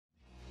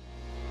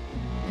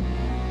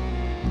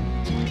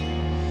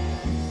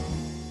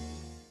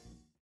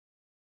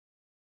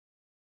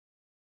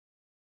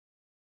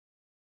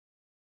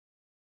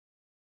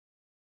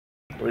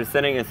we're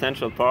sitting in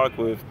Central Park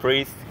with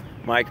Priest,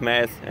 Mike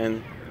Mass,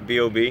 and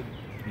Beyobe.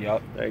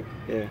 Yup. Like,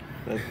 yeah.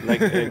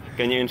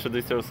 Can you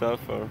introduce yourself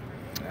or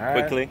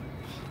quickly?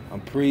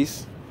 I'm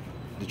Priest,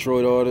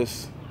 Detroit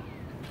artist,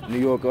 New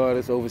York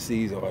artist,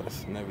 overseas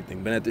artist, and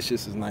everything. Been at this shit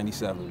since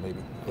 '97, baby.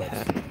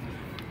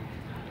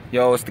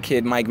 Yo, it's the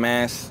kid Mike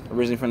Mass,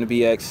 originally from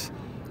the BX,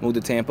 moved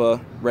to Tampa,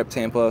 rep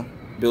Tampa,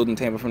 building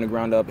Tampa from the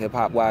ground up,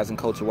 hip-hop wise and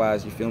culture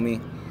wise, you feel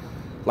me?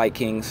 Light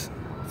Kings,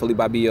 fully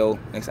by B.O.,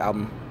 next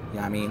album, you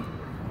know what I mean?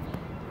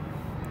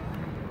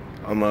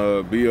 I'm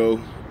a B.O.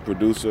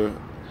 producer,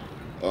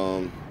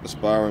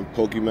 aspiring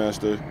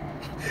Pokemaster.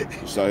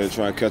 Just out here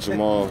trying to catch them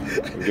all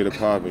and get it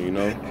popping, you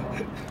know?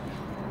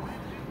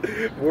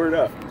 Word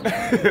up.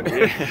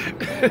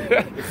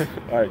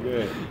 All right,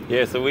 good.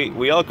 Yeah, so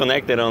we all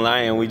connected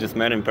online and we just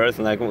met in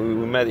person. Like we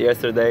met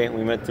yesterday,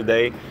 we met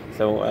today.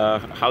 So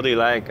how do you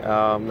like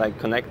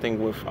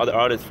connecting with other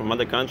artists from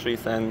other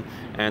countries and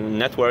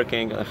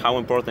networking? How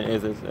important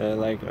is it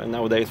like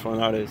nowadays for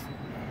an artist?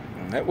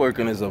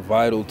 Networking is a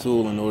vital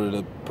tool in order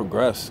to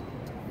progress.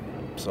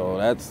 So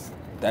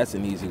that's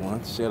an easy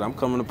one. Shit, I'm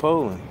coming to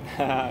Poland.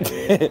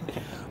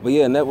 But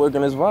yeah,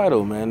 networking is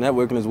vital, man.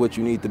 Networking is what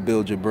you need to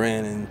build your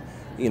brand and,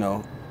 you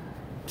know,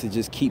 to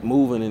just keep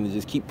moving and to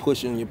just keep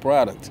pushing your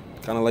product.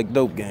 Kind of like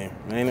Dope Game,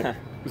 ain't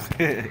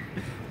it?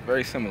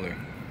 Very similar.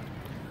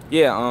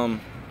 Yeah,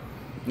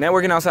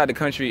 networking outside the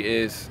country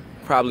is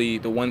probably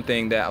the one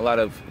thing that a lot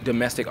of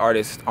domestic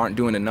artists aren't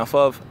doing enough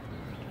of.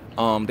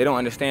 They don't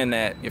understand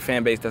that your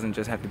fan base doesn't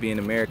just have to be in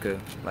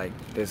America. Like,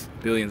 there's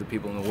billions of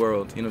people in the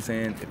world, you know what I'm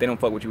saying? If they don't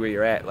fuck with you where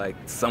you're at, like,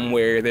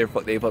 somewhere they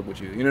fuck with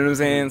you, you know what I'm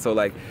saying? So,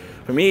 like,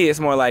 for me, it's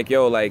more like,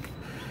 yo, like,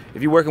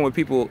 if you're working with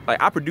people, like,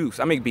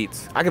 I make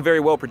beats. I could very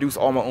well produce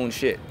all my own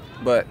shit,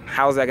 but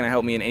how is that gonna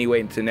help me in any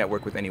way to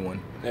network with anyone?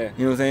 Yeah. You know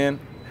what I'm saying?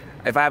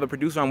 If I have a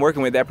producer I'm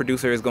working with, that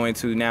producer is going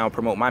to now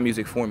promote my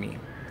music for me.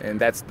 And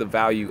that's the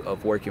value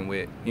of working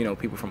with, you know,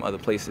 people from other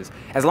places.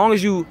 As long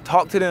as you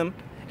talk to them,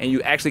 and you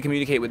actually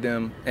communicate with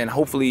them and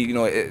hopefully, you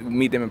know,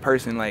 meet them in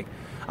person. Like,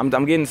 I'm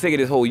getting sick of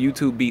this whole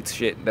YouTube Beatz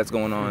shit that's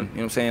going on. You know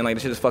what I'm saying? Like,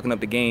 this shit is fucking up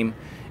the game.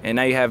 And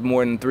now you have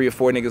more than 3 or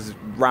 4 niggas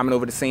rhyming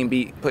over the same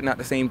beat, putting out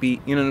the same beat,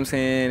 you know what I'm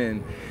saying?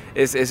 And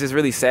it's just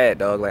really sad,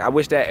 dog. Like, I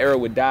wish that era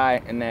would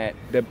die and that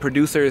the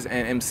producers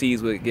and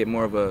MCs would get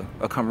more of a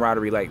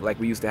camaraderie like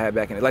we used to have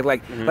back in it.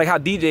 Like how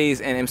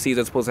DJs and MCs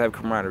are supposed to have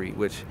camaraderie,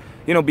 which,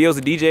 you know, B.O.'s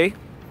a DJ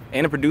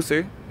and a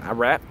producer. I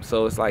rap,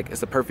 so it's like,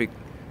 it's a perfect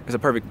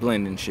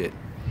blend and shit.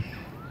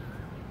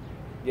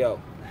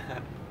 Yo.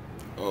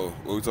 Oh,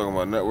 what we talking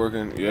about,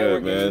 networking? Yeah,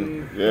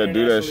 man. Yeah,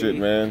 do that shit,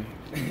 man.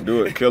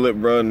 Do it. Kill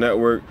it, bro.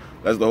 Network.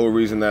 That's the whole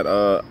reason that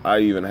I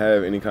even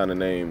have any kind of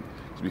name.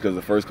 It's because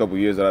the first couple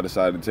years that I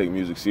decided to take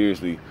music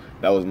seriously,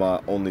 that was my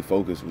only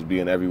focus, was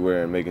being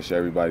everywhere and making sure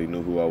everybody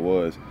knew who I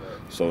was.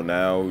 So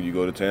now you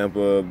go to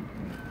Tampa,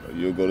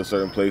 you'll go to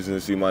certain places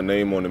and see my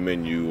name on the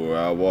menu,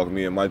 or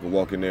me and Mike will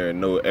walk in there and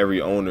know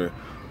every owner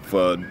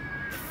for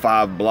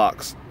 5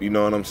 blocks, you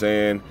know what I'm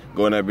saying?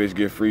 Go in that bitch,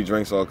 get free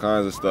drinks, all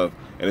kinds of stuff.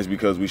 And it's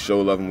because we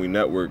show love and we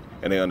network,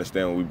 and they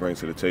understand what we bring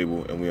to the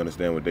table, and we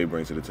understand what they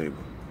bring to the table.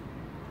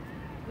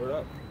 What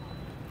up?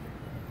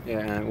 Yeah,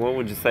 and what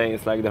would you say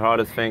is like the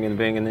hardest thing in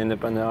being an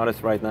independent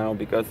artist right now?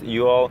 Because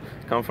you all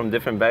come from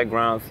different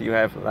backgrounds, you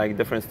have like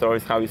different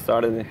stories, how you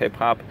started in hip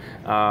hop,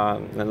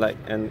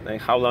 and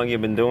how long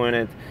you've been doing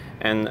it,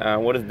 and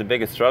what is the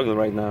biggest struggle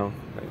right now?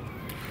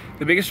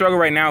 The biggest struggle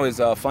right now is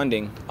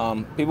funding.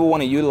 People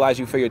want to utilize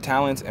you for your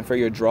talents and for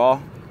your draw,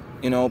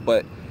 you know,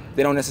 but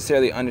they don't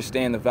necessarily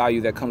understand the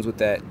value that comes with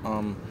that.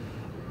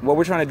 What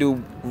we're trying to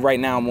do right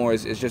now more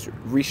is just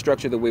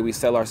restructure the way we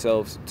sell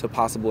ourselves to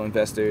possible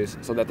investors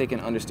so that they can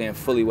understand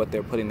fully what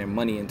they're putting their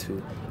money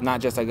into.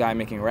 Not just a guy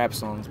making rap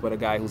songs, but a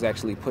guy who's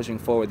actually pushing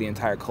forward the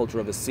entire culture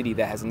of a city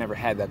that has never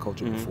had that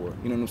culture before.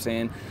 You know what I'm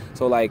saying?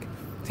 So like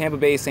Tampa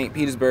Bay, St.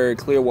 Petersburg,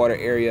 Clearwater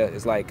area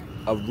is like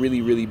a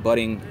really, really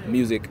budding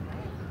music,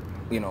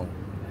 you know,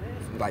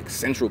 like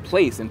central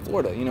place in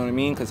Florida, you know what I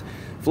mean? Because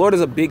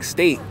Florida's a big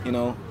state, you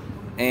know,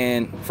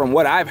 and from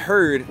what I've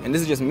heard, and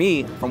this is just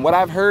me, from what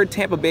I've heard,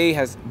 Tampa Bay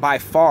has by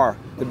far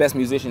the best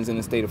musicians in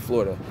the state of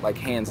Florida, like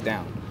hands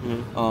down.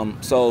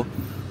 So,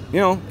 you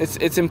know,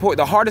 it's important.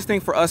 The hardest thing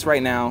for us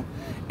right now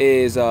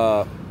is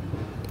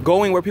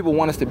going where people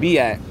want us to be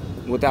at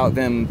without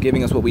them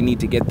giving us what we need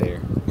to get there.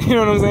 You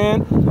know what I'm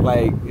saying?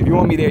 Like, if you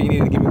want me there, you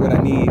need to give me what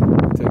I need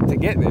to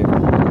get there.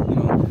 You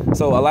know?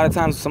 So a lot of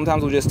times,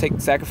 sometimes we'll just take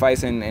the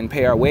sacrifice and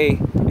pay our way,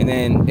 and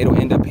then it'll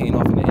end up paying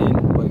off in the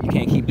end. But you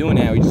can't keep doing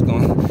that. We're just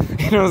going, you know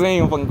what I'm saying?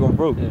 You're fucking going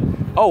broke. Yeah.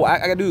 Oh,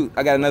 I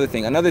got another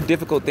thing. Another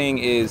difficult thing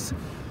is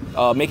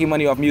making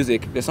money off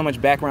music. There's so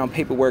much background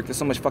paperwork. There's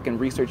so much fucking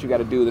research you got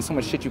to do. There's so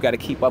much shit you got to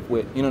keep up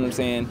with. You know what I'm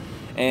saying?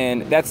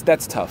 And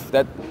that's tough.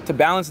 To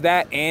balance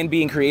that and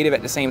being creative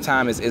at the same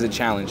time is a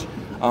challenge.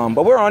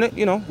 But we're on it.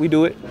 You know, we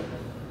do it.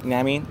 You know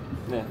what I mean?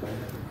 Yeah.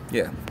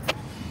 Yeah.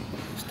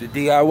 It's the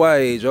DIY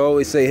age. I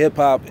always say hip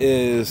hop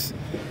is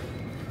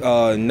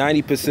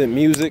 90%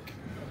 music.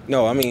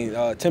 No, I mean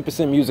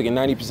 10% music and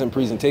 90%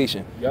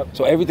 presentation. Yep.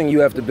 So everything you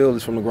have to build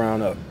is from the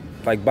ground up.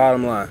 Like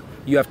bottom line.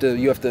 you have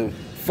to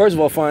first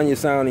of all find your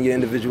sound and your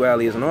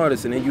individuality as an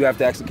artist, and then you have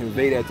to actually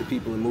convey that to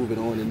people and move it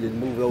on, and then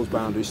move those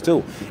boundaries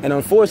too. And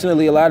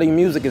unfortunately, a lot of your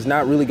music is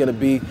not really going to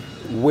be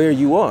where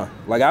you are.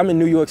 Like, I'm in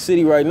New York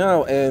City right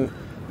now, and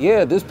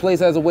yeah, this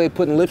place has a way of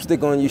putting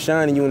lipstick on you,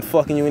 shining you, and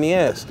fucking you in the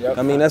ass. Yep.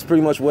 I mean, that's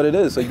pretty much what it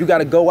is. So you got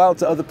to go out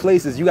to other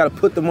places. You got to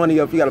put the money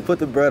up. You got to put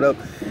the bread up,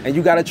 and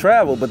you got to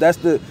travel. But that's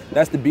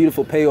the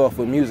beautiful payoff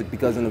with music,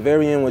 because in the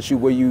very end, once you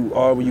where you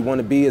want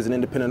to be as an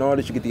independent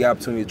artist, you get the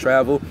opportunity to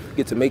travel, you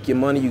get to make your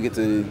money, you get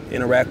to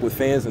interact with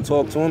fans and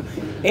talk to them,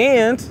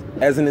 and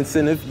as an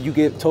incentive, you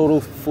get total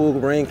full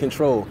reign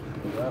control.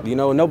 You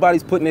know,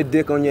 nobody's putting their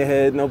dick on your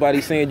head.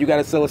 Nobody's saying you got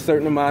to sell a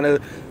certain amount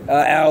of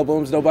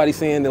albums. Nobody's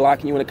saying they're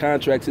locking you in a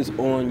contract. It's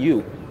on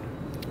you.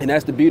 And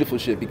that's the beautiful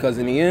shit, because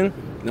in the end,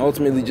 and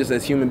ultimately just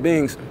as human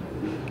beings,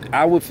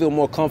 I would feel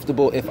more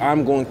comfortable if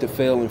I'm going to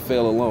fail and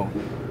fail alone.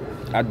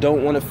 I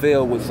don't want to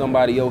fail with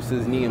somebody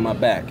else's knee in my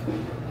back,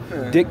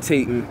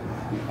 dictating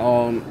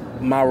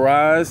my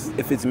rise,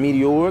 if it's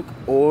meteoric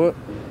or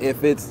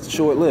if it's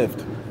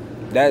short-lived.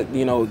 That,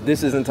 you know,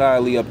 this is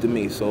entirely up to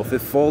me. So if it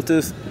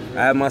falters,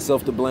 I have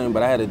myself to blame,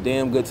 but I had a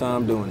damn good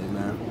time doing it,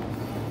 man.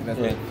 That's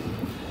yeah. it.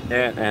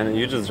 Yeah, and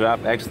you just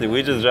dropped, actually,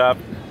 we just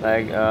dropped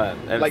like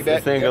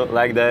a single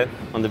like that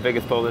on the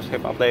biggest Polish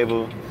hip-hop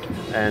label.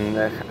 And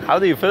how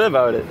do you feel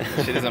about it?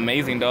 Shit is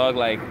amazing, dog.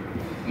 Like,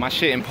 my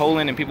shit in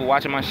Poland and people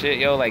watching my shit,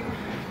 yo, like,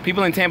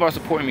 people in Tampa are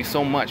supporting me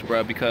so much,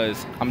 bro,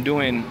 because I'm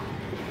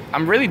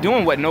really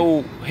doing what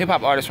no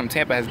hip-hop artist from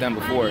Tampa has done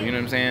before, you know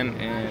what I'm saying?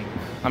 And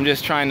I'm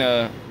just trying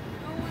to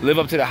live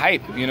up to the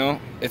hype, you know?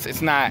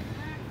 It's not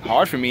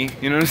hard for me,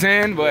 you know what I'm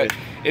saying? But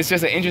it's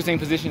just an interesting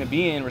position to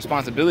be in,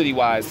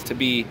 responsibility-wise, to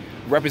be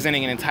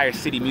representing an entire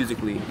city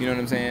musically, you know what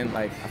I'm saying?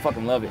 Like, I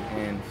fucking love it,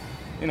 and,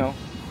 you know,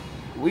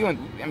 we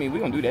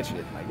gonna do that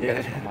shit. Like,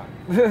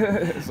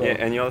 yeah. So. Yeah,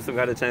 and you also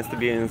got a chance to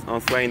be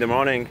on Sway in the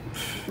Morning.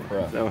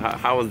 Bruh. So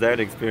how was that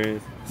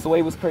experience?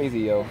 Sway was crazy,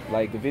 yo.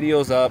 Like, the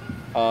video's up.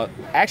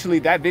 Actually,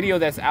 that video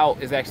that's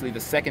out is actually the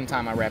second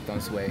time I rapped on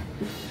Sway.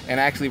 And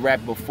I actually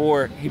rapped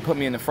before he put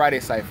me in the Friday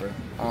cypher.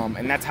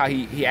 And that's how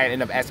he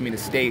ended up asking me to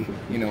stay,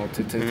 you know,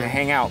 to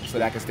hang out so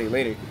that I could stay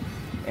later.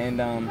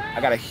 And I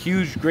got a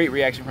huge, great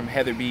reaction from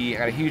Heather B. I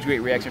got a huge, great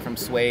reaction from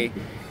Sway.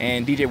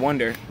 And DJ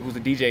Wonder, who's the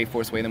DJ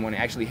for Sway in the Morning,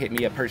 actually hit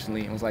me up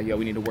personally and was like, yo,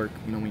 we need to work,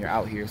 you know, when you're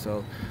out here.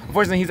 So,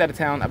 unfortunately, he's out of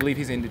town. I believe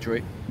he's in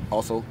Detroit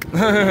also.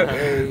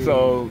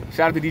 So,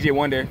 shout out to DJ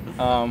Wonder.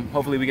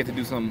 Hopefully, we get to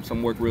do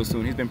some work real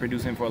soon. He's been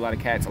producing for a lot of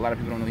cats. A lot of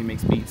people don't know he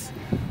makes beats.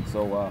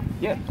 So,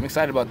 yeah, I'm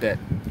excited about that.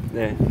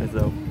 Yeah, that's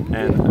dope.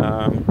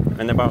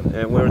 And about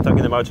we were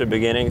talking about your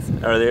beginnings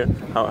earlier,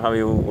 how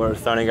you were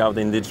starting out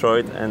in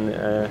Detroit,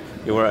 and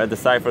you were at the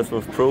cyphers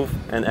with Proof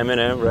and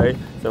Eminem, right?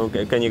 So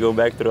can you go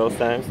back to those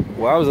times?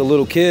 Well, I was a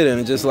little kid,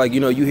 and just like,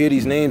 you know, you hear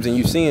these names and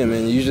you see them,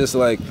 and you just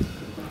like,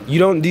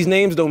 these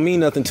names don't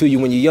mean nothing to you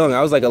when you're young.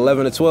 I was like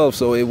 11 or 12,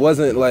 so it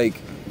wasn't like,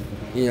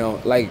 you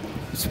know, like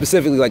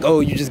specifically like, oh,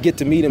 you just get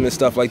to meet them and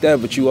stuff like that,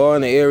 but you are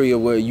in an area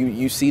where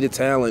you see the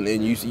talent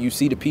and you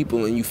see the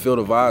people and you feel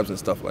the vibes and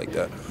stuff like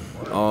that.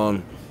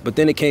 But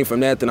then it came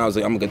from that, then I was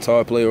like, I'm a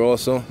guitar player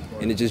also,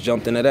 and it just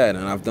jumped into that,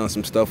 and I've done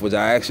some stuff which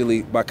I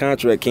actually, by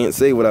contract, can't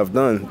say what I've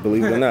done,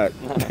 believe it or not.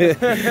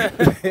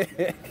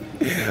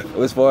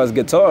 As far as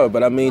guitar,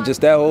 but I mean, just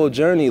that whole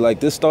journey,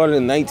 like this started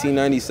in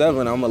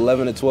 1997, I'm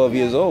 11 or 12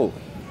 years old,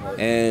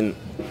 and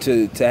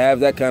to have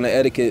that kind of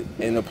etiquette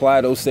and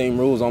apply those same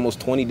rules almost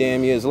 20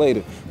 damn years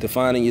later,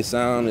 defining your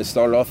sound, it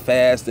started off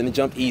fast, then it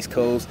jumped East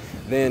Coast,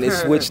 then it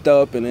switched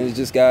up, and then it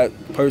just got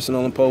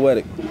personal and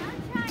poetic.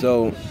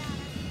 So,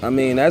 I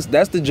mean, that's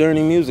the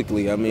journey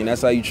musically. I mean,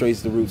 that's how you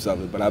trace the roots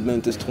of it. But I've been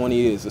at this 20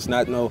 years. It's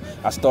not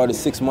I started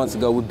 6 months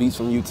ago with beats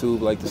from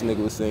YouTube, like this nigga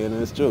was saying, and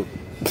it's true.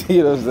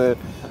 You know what I'm saying?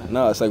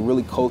 No, it's like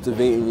really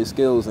cultivating your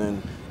skills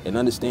and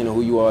understanding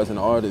who you are as an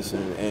artist,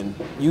 and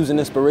using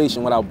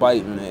inspiration without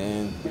biting,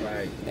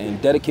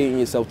 and dedicating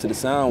yourself to the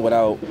sound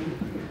without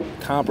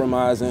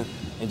compromising,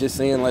 and just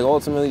saying, like,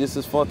 ultimately, this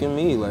is fucking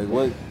me. Like,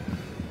 what?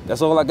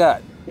 That's all I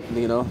got.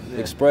 You know,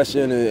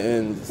 expression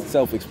and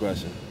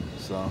self-expression.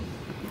 So.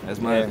 That's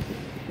my.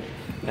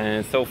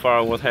 And so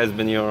far, what has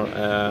been your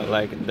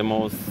like the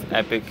most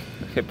epic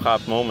hip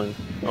hop moment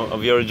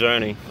of your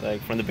journey,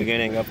 like from the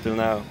beginning up till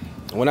now?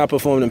 When I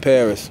performed in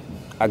Paris,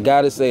 I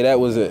gotta say that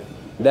was it.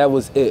 That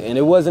was it, and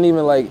it wasn't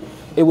even like,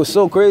 it was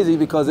so crazy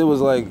because it was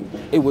like,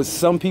 it was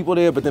some people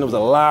there, but then there was a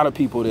lot of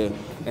people there.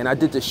 And I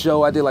did the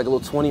show, I did like a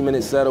little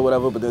 20-minute set or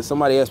whatever, but then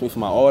somebody asked me for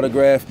my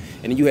autograph,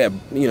 and you had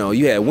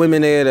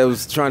women there that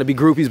was trying to be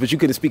groupies, but you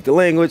couldn't speak the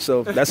language,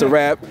 so that's a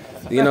wrap,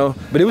 you know.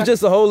 But it was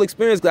just the whole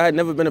experience, because I had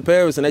never been to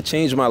Paris, and that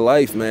changed my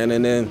life, man.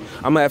 And then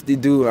I'm gonna have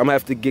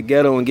to get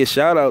ghetto and get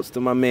shout outs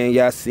to my man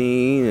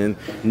Yassine and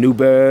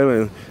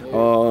Nuber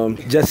and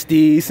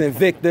Justice and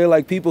Victor,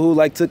 like people who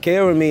like took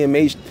care of me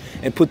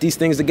and put these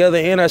things together.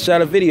 And I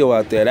shot a video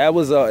out there. That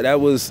was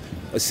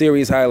a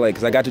serious highlight,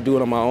 because I got to do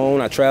it on my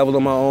own. I traveled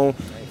on my own.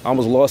 I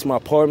almost lost my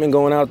apartment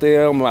going out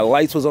there. My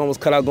lights was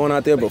almost cut out going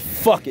out there, but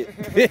fuck it.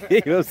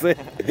 You know what I'm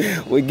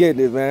saying? We're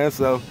getting it, man.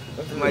 So,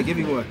 Mike, give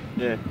me one.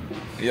 Yeah.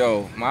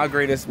 Yo, my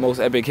greatest, most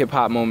epic hip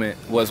hop moment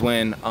was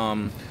when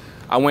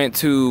I went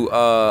to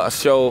a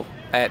show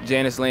at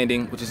Janus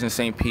Landing, which is in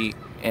St. Pete,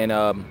 and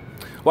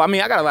well, I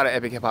mean, I got a lot of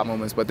epic hip hop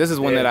moments, but this is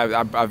one that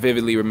I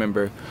vividly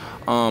remember.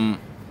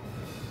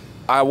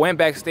 I went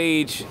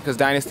backstage because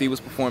Dynasty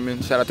was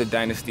performing. Shout out to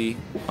Dynasty.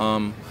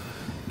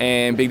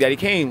 And Big Daddy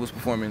Kane was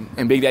performing,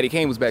 and Big Daddy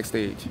Kane was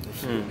backstage.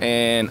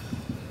 And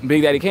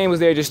Big Daddy Kane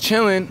was there just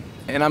chilling,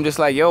 and I'm just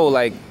like, yo,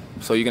 like,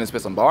 so you gonna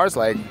spit some bars?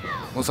 Like,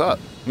 what's up?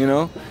 You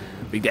know?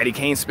 Big Daddy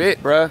Kane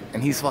spit, bruh,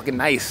 and he's fucking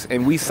nice.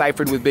 And we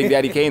cyphered with Big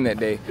Daddy Kane that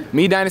day.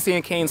 Me, Dynasty,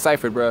 and Kane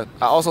cyphered, bruh.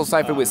 I also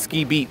cyphered with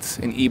Ski Beatz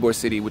in Ybor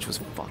City, which was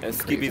fucking And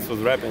Ski Beatz was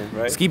rapping,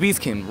 right? Ski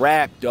Beatz can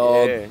rap,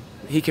 dog. Yeah.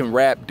 He can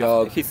rap,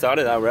 dog. He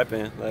started out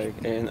rapping,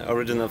 like, in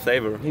original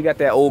flavor. He got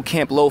that old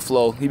Camp Low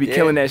flow. He be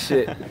killing that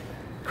shit.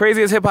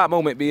 Craziest hip hop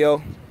moment,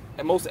 B.O.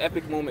 And most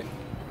epic moment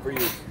for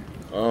you?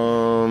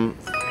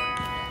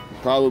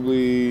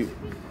 Probably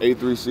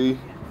A3C.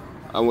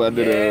 I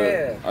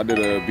did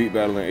a beat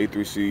battle in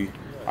A3C.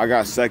 I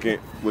got second,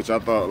 which I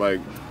thought like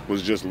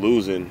was just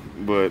losing,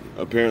 but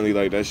apparently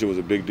like that shit was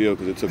a big deal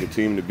because it took a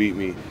team to beat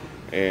me,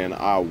 and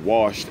I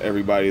washed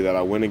everybody that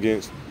I went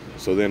against.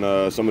 So then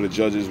some of the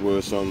judges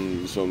were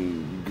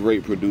some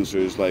great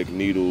producers like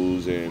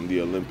Needles and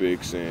the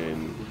Olympics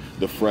and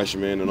the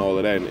Freshmen and all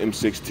of that, and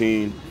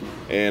M16.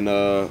 And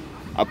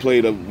I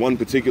played one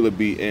particular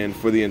beat, and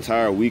for the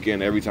entire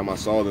weekend, every time I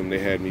saw them, they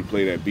had me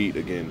play that beat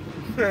again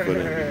for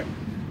them.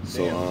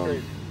 So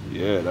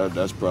yeah,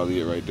 that's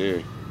probably it right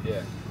there.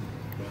 Yeah.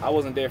 I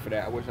wasn't there for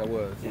that. I wish I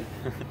was.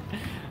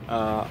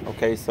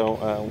 Okay,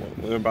 so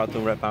we're about to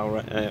wrap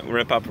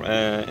up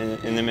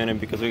in a minute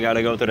because we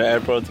gotta go to the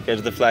airport to catch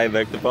the flight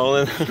back to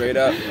Poland. Straight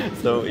up.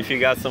 So if you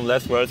got some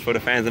last words for the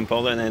fans in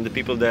Poland and the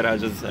people that are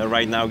just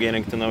right now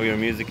getting to know your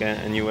music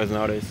and you as an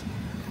artist.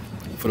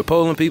 For the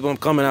Poland people, I'm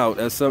coming out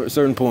at a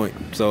certain point,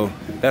 so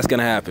that's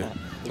gonna happen.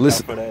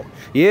 Listen for that.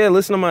 Yeah,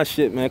 listen to my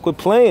shit, man. Quit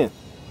playing,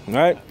 all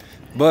right?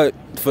 But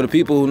for the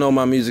people who know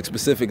my music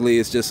specifically,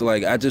 it's just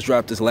like I just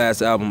dropped this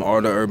last album,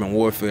 Art of Urban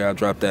Warfare. I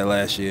dropped that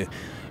last year,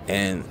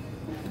 and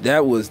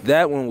that was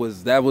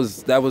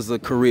a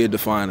career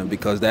definer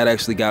because that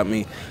actually got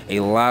me a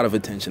lot of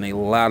attention, a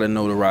lot of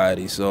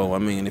notoriety. So I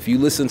mean, if you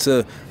listen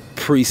to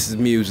Priest's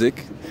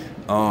music,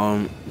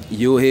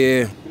 you'll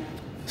hear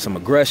some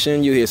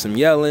aggression, you'll hear some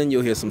yelling,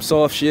 you'll hear some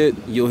soft shit,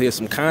 you'll hear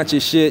some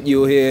conscious shit,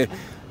 you'll hear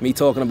me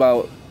talking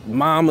about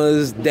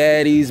mamas,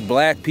 daddies,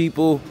 black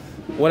people.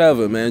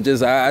 Whatever, man.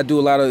 Just I do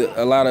a lot of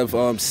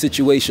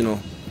situational,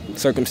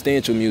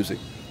 circumstantial music.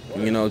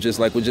 You know, just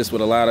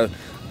with a lot of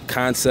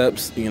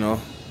concepts. You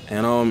know,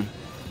 and I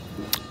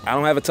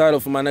don't have a title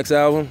for my next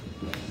album,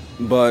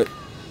 but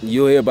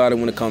you'll hear about it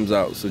when it comes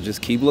out. So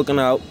just keep looking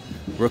out.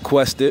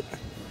 Request it.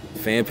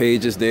 Fan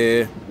page is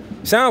there.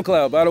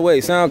 SoundCloud, by the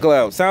way,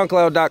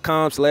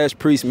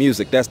 SoundCloud.com/Priest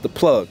Music. That's the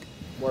plug.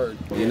 Word.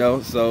 You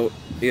know, so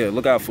yeah,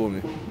 look out for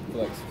me.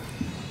 Flex.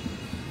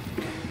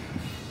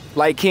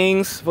 Like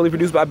Kings, fully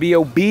produced by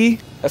Beyobe.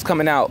 That's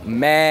coming out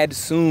mad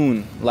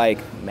soon, like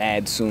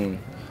mad soon.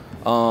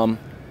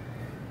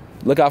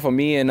 Look out for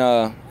me in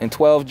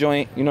 12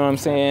 joint. You know what I'm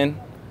saying?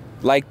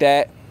 Like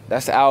that.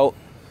 That's out.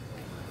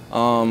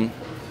 The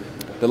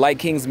Like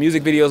Kings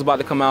music video is about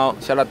to come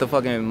out. Shout out to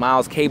fucking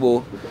Miles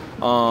Cable.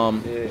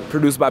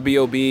 Produced by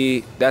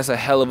Beyobe. That's a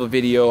hell of a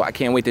video. I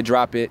can't wait to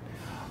drop it.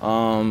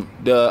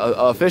 The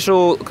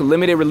official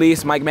limited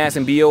release Mike Mass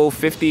and BO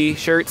 50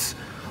 shirts.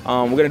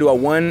 We're gonna do a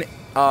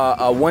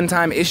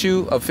one-time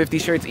issue of 50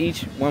 shirts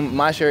each. One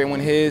my shirt and one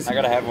his. I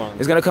gotta have one.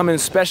 It's gonna come in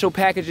special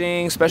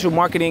packaging, special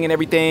marketing and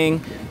everything.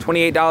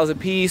 $28 a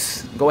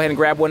piece. Go ahead and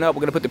grab one up.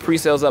 We're gonna put the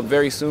pre-sales up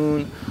very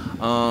soon.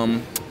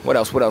 What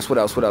else? Man, I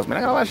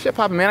got a lot of shit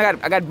popping, man.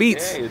 I got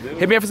beats. Yeah, you do.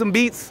 Hit me up for some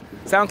beats.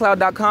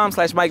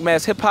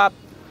 SoundCloud.com/MikeMassHipHop.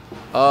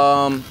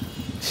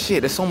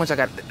 Shit, there's so much I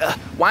got.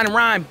 Wine and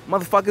Rhyme,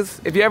 motherfuckers.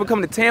 If you ever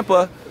come to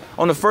Tampa,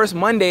 on the first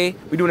Monday,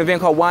 we do an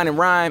event called Wine and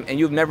Rhyme, and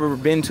you've never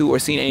been to or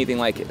seen anything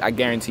like it. I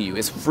guarantee you.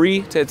 It's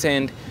free to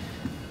attend.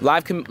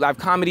 Live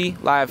comedy,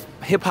 live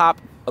hip hop,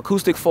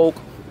 acoustic folk.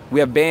 We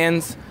have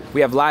bands.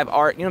 We have live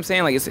art. You know what I'm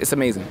saying? Like it's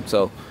amazing.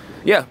 So,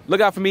 yeah, look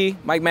out for me,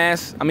 Mike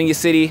Mass. I'm in your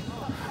city.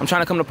 I'm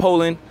trying to come to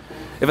Poland.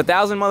 If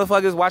 1,000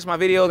 motherfuckers watch my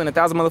video, then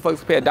 1,000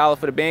 motherfuckers pay $1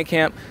 for the band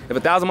camp. If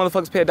 1,000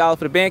 motherfuckers pay $1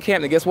 for the band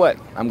camp, then guess what?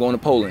 I'm going to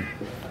Poland.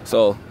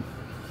 So,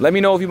 let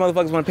me know if you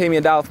motherfuckers want to pay me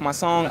 $1 for my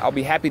song. I'll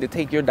be happy to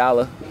take your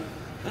 $1.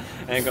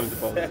 And come to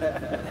Poland.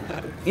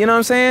 You know what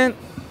I'm saying?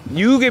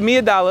 You give me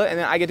 $1 and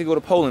then I get to go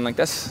to Poland. Like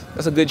that's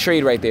a good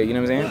trade right there. You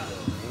know what I'm saying?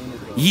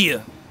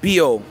 Yeah,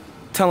 B.O.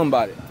 Tell them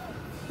about it.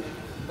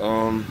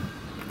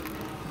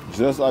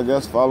 Just I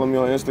guess follow me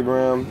on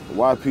Instagram,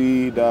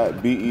 yp.beyobe,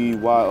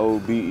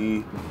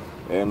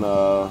 and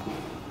I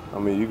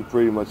mean you can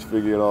pretty much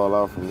figure it all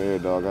out from there,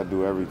 dog. I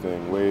do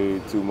everything. Way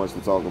too much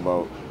to talk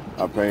about.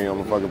 I paint. I'm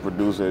a fucking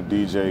producer,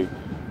 DJ,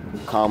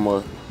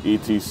 comma,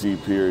 etc.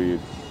 Period.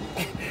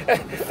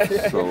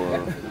 So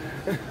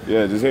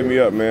yeah, just hit me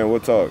up, man. We'll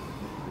talk.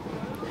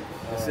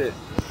 That's it.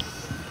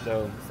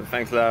 So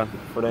thanks a lot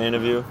for the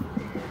interview.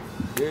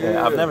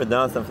 Yeah, I've never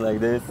done something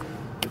like this.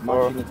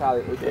 for.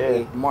 Natali,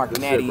 aka Mark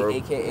Natty, bro.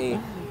 aka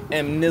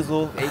M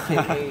Nizzle,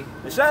 aka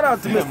And shout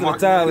out to Mr.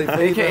 Natali,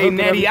 aka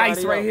Natty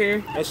Ice right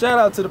here. And shout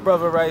out to the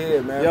brother right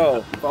here, man.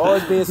 Yo. For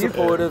always being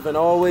supportive and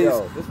always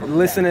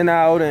listening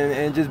out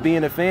and just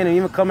being a fan and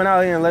even coming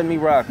out here and letting me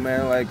rock,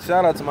 man. Like,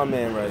 shout out to my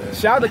man right here.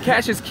 Shout out to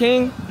Cash is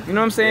King, you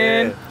know what I'm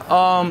saying?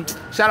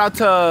 Shout out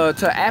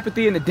to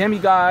Apathy and the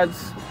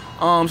Demigods.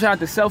 Shout out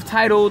to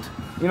Self-Titled,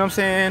 you know what I'm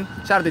saying?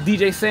 Shout out to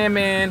DJ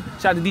Sandman.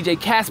 Shout out to DJ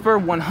Casper,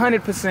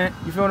 100%.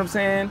 You feel what I'm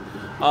saying?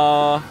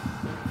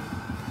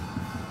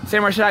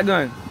 Samurai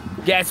Shotgun,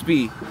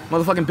 Gatsby,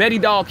 motherfucking Betty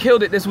Doll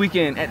killed it this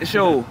weekend at the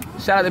show.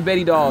 Shout out to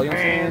Betty Doll, you know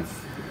what I'm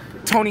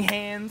saying? Tony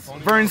Hands,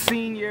 Vern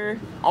Sr.,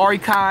 Ari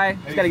Kai.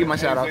 Just gotta give my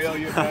shout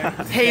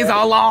outs. Hayes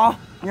Allah,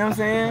 you know what I'm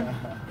saying?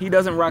 He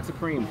doesn't rock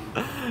Supreme.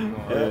 He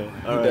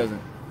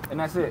doesn't. And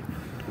that's it.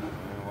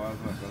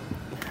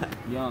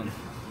 Young.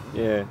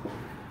 Yeah.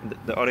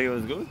 The audio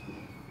is good.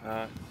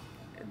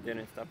 It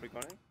didn't stop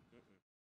recording.